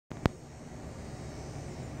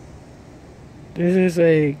This is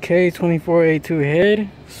a K24a2 head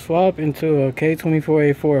swap into a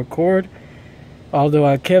K24a4 Accord. Although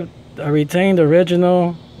I retained the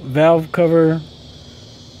original valve cover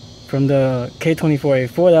from the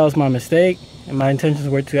K24a4, that was my mistake. And my intentions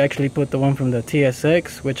were to actually put the one from the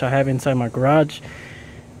tsx, which I have inside my garage.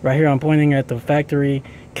 Right here I'm pointing at the factory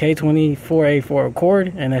K24a4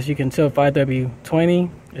 Accord, and as you can tell, 5W20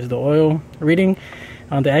 is the oil reading.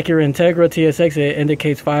 On the Acura Integra TSX, it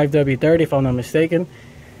indicates 5W30 if I'm not mistaken.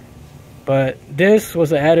 But this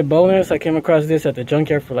was an added bonus. I came across this at the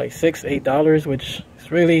junkyard for like $8, which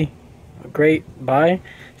is really a great buy.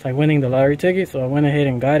 It's like winning the lottery ticket, so I went ahead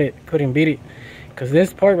and got it. Couldn't beat it, because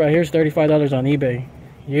this part right here is $35 on eBay,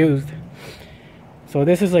 used. So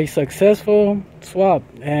this is a successful swap,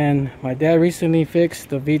 and my dad recently fixed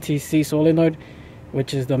the VTC solenoid,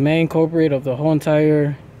 which is the main culprit of the whole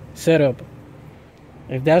entire setup.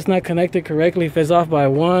 If that's not connected correctly, if it's off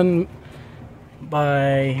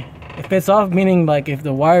if it's off, meaning like if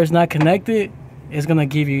the wire is not connected, it's gonna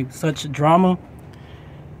give you such drama.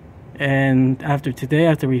 And after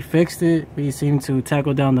we fixed it, we seem to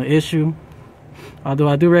tackle down the issue. Although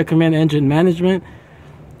I do recommend engine management.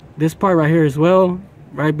 This part right here as well,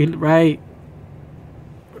 right,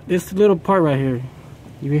 this little part right here,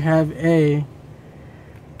 you have a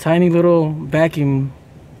tiny little vacuum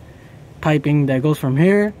piping that goes from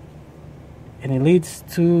here and it leads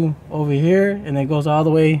to over here, and it goes all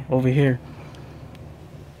the way over here.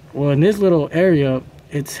 Well, in this little area,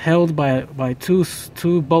 it's held by two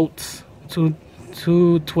bolts, two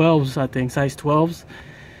 12s, I think, size 12s.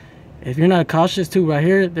 If you're not cautious too, right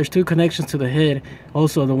here, there's two connections to the head.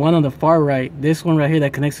 Also, the one on the far right, this one right here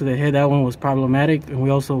that connects to the head, that one was problematic, and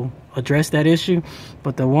we also addressed that issue.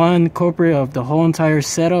 But the one culprit of the whole entire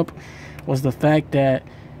setup was the fact that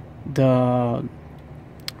the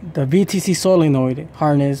VTC solenoid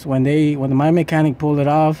harness, when my mechanic pulled it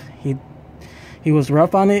off, he was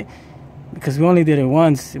rough on it, because we only did it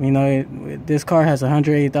once. You know, this car has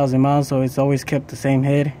 180,000 miles, so it's always kept the same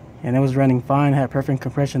head, and it was running fine, had perfect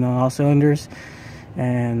compression on all cylinders.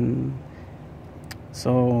 And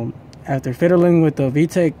so after fiddling with the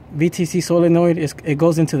VTC solenoid, it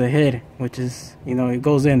goes into the head, which is, you know, it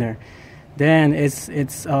goes in there. Then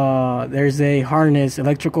there's a harness,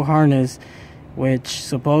 electrical harness, which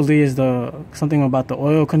supposedly is something about the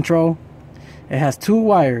oil control. It has two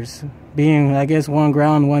wires, being, I guess, one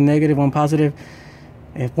ground, one negative, one positive.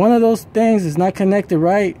 If one of those things is not connected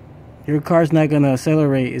right, your car's not gonna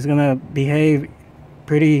accelerate. It's gonna behave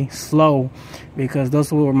pretty slow, because those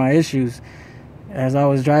were my issues. As I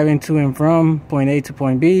was driving to and from point A to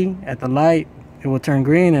point B, at the light, it will turn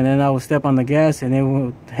green, and then I would step on the gas and it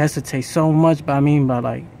will hesitate so much, by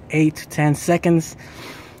like 8 to 10 seconds.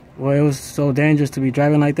 Well, it was so dangerous to be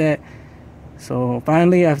driving like that. So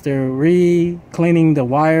finally, after re-cleaning the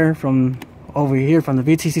wire from over here, from the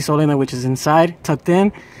VTC solenoid, which is inside, tucked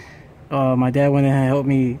in, my dad went in and helped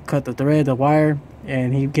me cut the wire,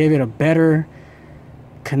 and he gave it a better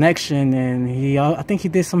connection, and I think he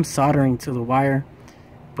did some soldering to the wire.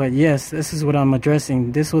 But yes, this is what I'm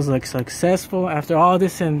addressing. This was like successful after all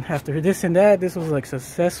this, and after this and that, this was like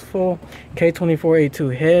successful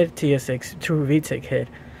K24a2 head, TSX true vtech head.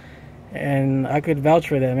 And I could vouch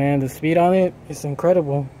for that, man. The speed on it is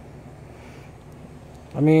incredible.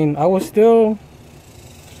 I mean, I would still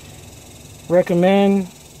recommend,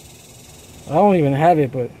 I don't even have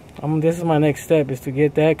it, but this is my next step, is to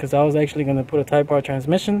get that, because I was actually going to put a Type R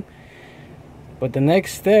transmission. But the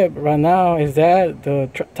next step right now is that the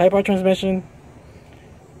Type R transmission,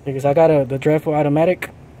 because I got the dreadful automatic,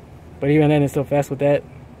 but even then it's still fast with that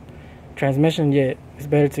transmission. Yet it's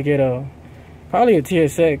better to get probably a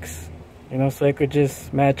TSX, you know, so it could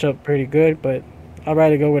just match up pretty good. But I'd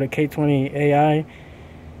rather go with a K20AI,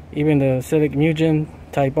 even the Civic Mugen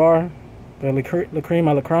Type R, the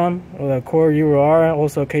Lacrim, or the Core Euro R,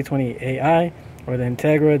 also K20AI, or the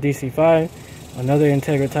Integra DC5. Another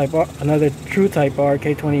Integra Type R, another true Type R,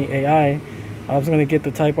 K20AI. I was going to get the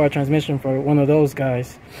Type R transmission for one of those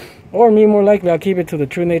guys. Or me, more likely, I'll keep it to the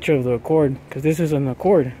true nature of the Accord, because this is an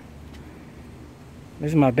Accord.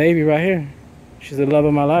 This is my baby right here. She's the love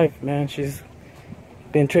of my life, man. She's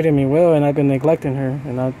been treating me well, and I've been neglecting her.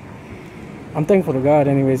 And I'm thankful to God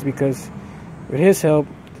anyways, because with his help,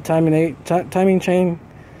 the timing chain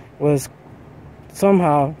was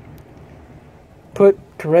somehow put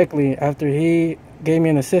correctly after he gave me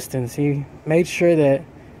an assistance. He made sure that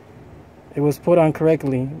it was put on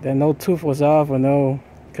correctly, that no tooth was off, or no,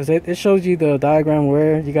 because it shows you the diagram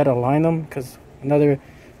where you got to align them, because another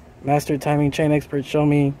master timing chain expert showed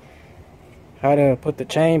me how to put the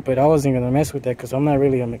chain, but I wasn't going to mess with that because I'm not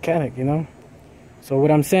really a mechanic, you know. So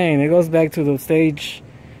what I'm saying, it goes back to the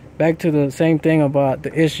same thing about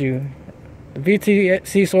the issue. The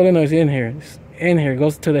VTC solenoid is in here. It's in here, it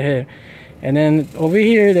goes to the head. And then over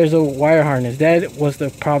here, there's a wire harness. That was the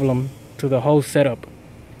problem to the whole setup.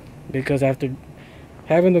 Because after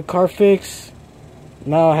having the car fixed,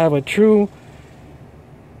 now I have a true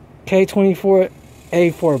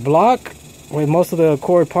K24a2 block with most of the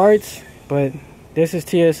core parts. But this is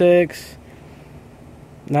TSX.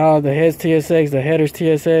 Now the head's TSX, the header's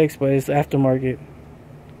TSX, but it's aftermarket.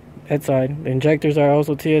 That side. The injectors are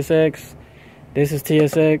also TSX. This is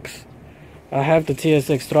TSX. I have the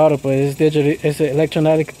TSX throttle, but it's digital. It's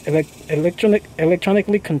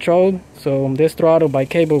electronically controlled. So this throttle by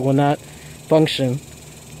cable will not function.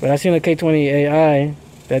 But I seen the K20AI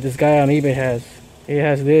that this guy on eBay has. He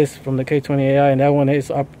has this from the K20AI, and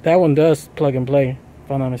that one does plug and play,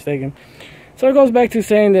 if I'm not mistaken. So it goes back to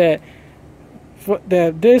saying that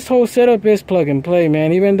this whole setup is plug and play,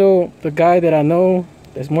 man. Even though the guy that I know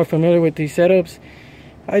that's more familiar with these setups,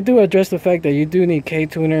 I do address the fact that you do need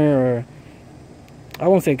K-tuner, or I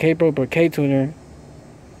won't say K-Pro, but K-tuner.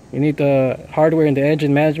 You need the hardware and the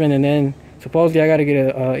engine management, and then supposedly I got to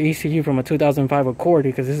get a ECU from a 2005 Accord,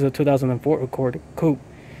 because this is a 2004 Accord Coupe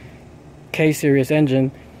K-Series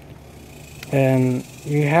engine. And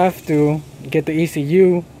you have to get the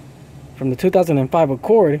ECU from the 2005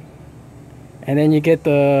 Accord, and then you get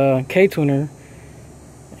the K-tuner,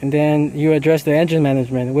 and then you address the engine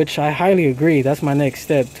management, which I highly agree. That's my next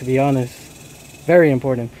step, to be honest. Very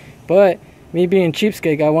important. But me being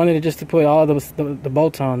cheapskate, I wanted just to put all the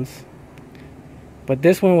bolt-ons. But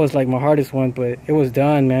this one was like my hardest one, but it was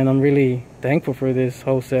done, man. I'm really thankful for this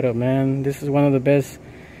whole setup, man. This is one of the best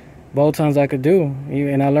bolt-ons I could do.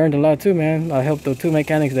 And I learned a lot too, man. I helped the two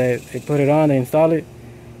mechanics that they put it on, they installed it.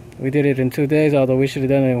 We did it in 2 days, although we should have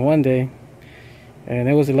done it in 1 day. And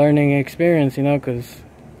it was a learning experience, you know, because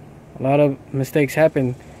a lot of mistakes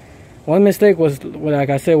happen. One mistake was, like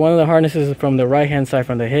I said, one of the harnesses from the right-hand side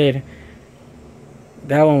from the head,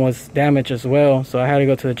 that one was damaged as well. So I had to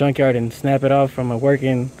go to the junkyard and snap it off from a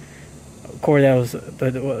working cord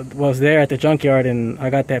that was there at the junkyard, and I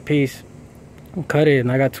got that piece, cut it,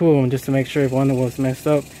 and I got 2 of them just to make sure if one was messed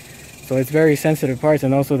up. So it's very sensitive parts,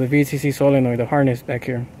 and also the VTC solenoid, the harness back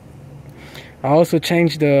here. I also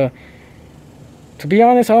changed the, to be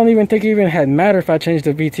honest, I don't even think it even had matter if I changed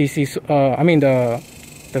the VTC,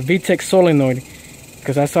 the vtech solenoid,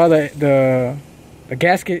 because I saw the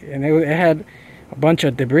gasket, and it had a bunch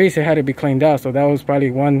of debris. It had to be cleaned out, so that was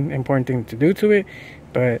probably one important thing to do to it.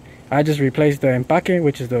 But I just replaced the empaque,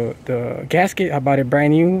 which is the gasket. I bought it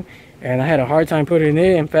brand new, and I had a hard time putting it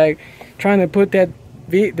in. In fact, trying to put that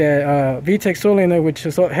vtech solenoid, which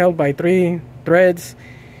is held by 3 threads,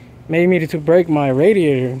 made me to break my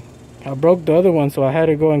radiator. I broke the other one, so I had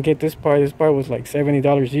to go and get this part. This part was like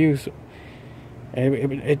 $70 used.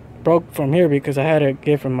 It broke from here because I had to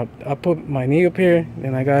get from I put my knee up here,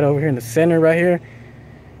 then I got over here in the center right here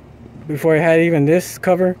before it had even this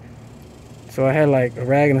cover. So I had like a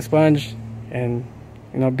rag and a sponge, and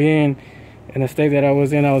you know, being in the state that I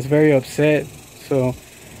was in, I was very upset. So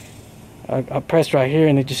I pressed right here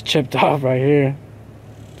and it just chipped off right here.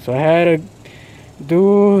 So I had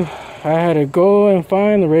to go and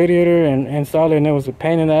find the radiator and install it, and it was a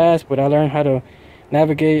pain in the ass, but I learned how to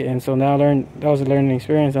navigate, and so now that was a learning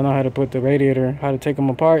experience. I know how to put the radiator, how to take them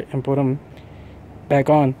apart and put them back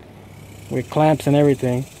on with clamps and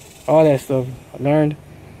everything. All that stuff I learned.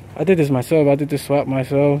 I did this myself. I did this swap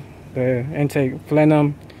myself. The intake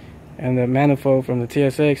plenum and the manifold from the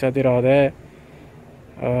TSX, I did all that.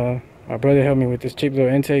 My brother helped me with this cheap little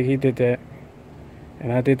intake. He did that,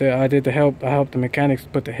 and I helped the mechanics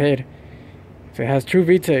put the head. So it has true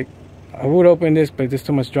VTech. I would open this, but there's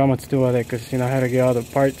too much drama to do all that, because you know, I had to get all the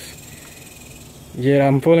parts. Yeah,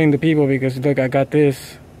 I'm fooling the people because look, I got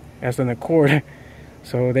this as an Accord.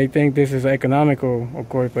 So they think this is economical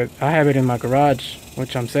Accord, but I have it in my garage,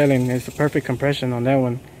 which I'm selling. It's a perfect compression on that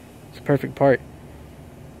one. It's a perfect part.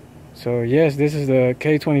 So yes, this is the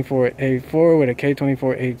K24a2 with a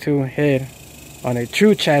K24a2 head on a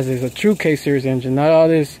true chassis, a true K-Series engine. Not all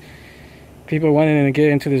this people wanting to get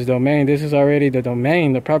into this domain. This is already the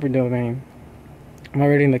domain, the proper domain. I'm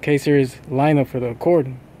already in the K-Series lineup for the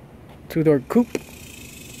Accord 2-door coupe.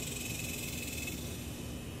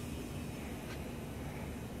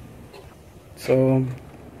 So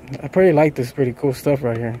I pretty like this pretty cool stuff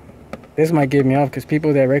right here. This might get me off because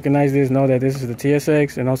people that recognize this know that this is the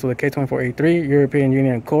TSX and also the K24a3 European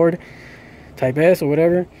Union Accord Type S or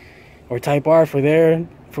whatever, or Type R for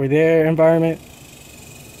their environment.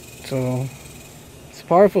 So it's a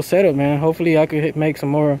powerful setup, man. Hopefully I could make some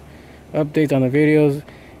more updates on the videos.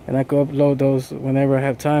 and I could upload those whenever I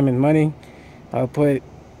have time and money. I'll put,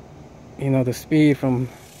 you know, the speed from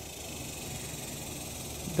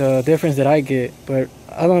the difference that I get, but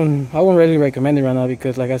I won't really recommend it right now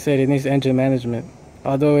because, like I said, it needs engine management.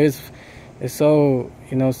 Although it's so,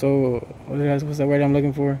 you know, so what's the word I'm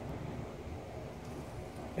looking for?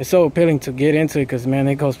 It's so appealing to get into it because, man,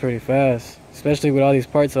 it goes pretty fast, especially with all these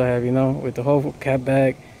parts I have, you know, with the whole cap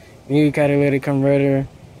back, new catalytic converter,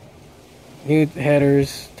 new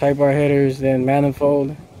headers, type R headers, then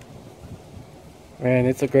manifold. Man,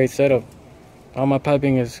 it's a great setup. All my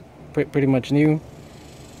piping is pretty much new.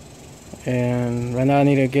 And right now I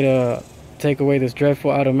need to take away this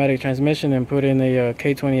dreadful automatic transmission and put in a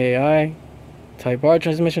K24a2 type R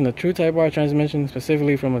transmission, a true type R transmission,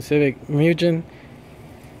 specifically from a Civic Mugen,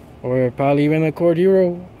 or probably even a Accord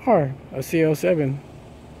Euro R, a CL7,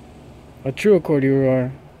 a true Accord Euro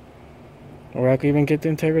R, or I could even get the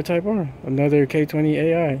Integra type R, another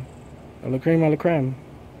K24a2, a la creme a la creme.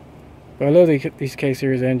 But I love these K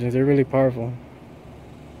series engines. They're really powerful.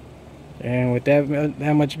 And with that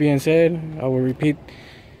much being said, I will repeat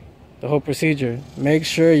the whole procedure. Make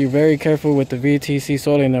sure you're very careful with the VTC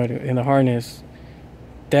solenoid in the harness.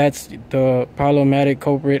 That's the problematic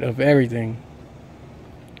culprit of everything.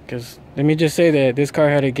 Because let me just say that this car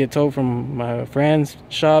had to get towed from my friend's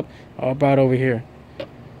shop, all brought over here.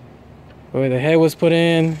 Where the head was put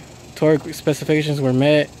in, torque specifications were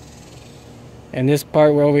met, and this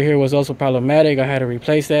part over here was also problematic. I had to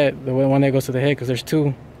replace that, the one that goes to the head, because there's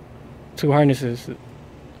two harnesses,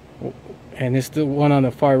 and it's the one on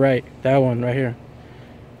the far right, that one right here.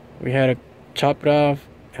 We had to chop it off,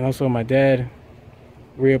 and also my dad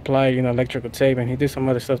reapplied, you know, electrical tape, and he did some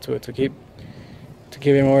other stuff to it to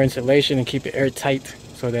give it more insulation and keep it airtight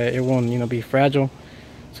so that it won't, you know, be fragile.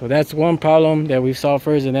 So that's one problem that we saw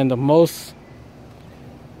first, and then the most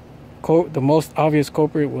obvious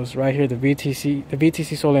culprit was right here, the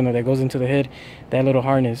VTC solenoid that goes into the head, that little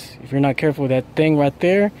harness. If you're not careful, that thing right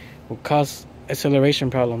there will cause acceleration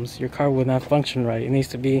problems. Your car will not function right. It needs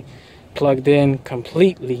to be plugged in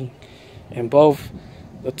completely, and both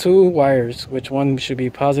the two wires, which one should be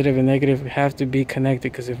positive and negative, have to be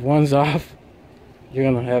connected, because if one's off, you're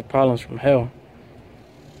gonna have problems from hell.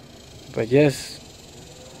 But yes,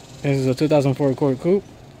 this is a 2004 Accord Coupe.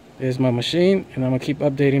 This is my machine, and I'm gonna keep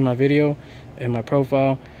updating my video and my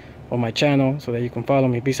profile on my channel so that you can follow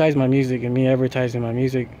me. Besides my music and me advertising my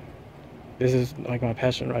music, this is like my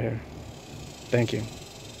passion right here. Thank you.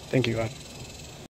 Thank you, God.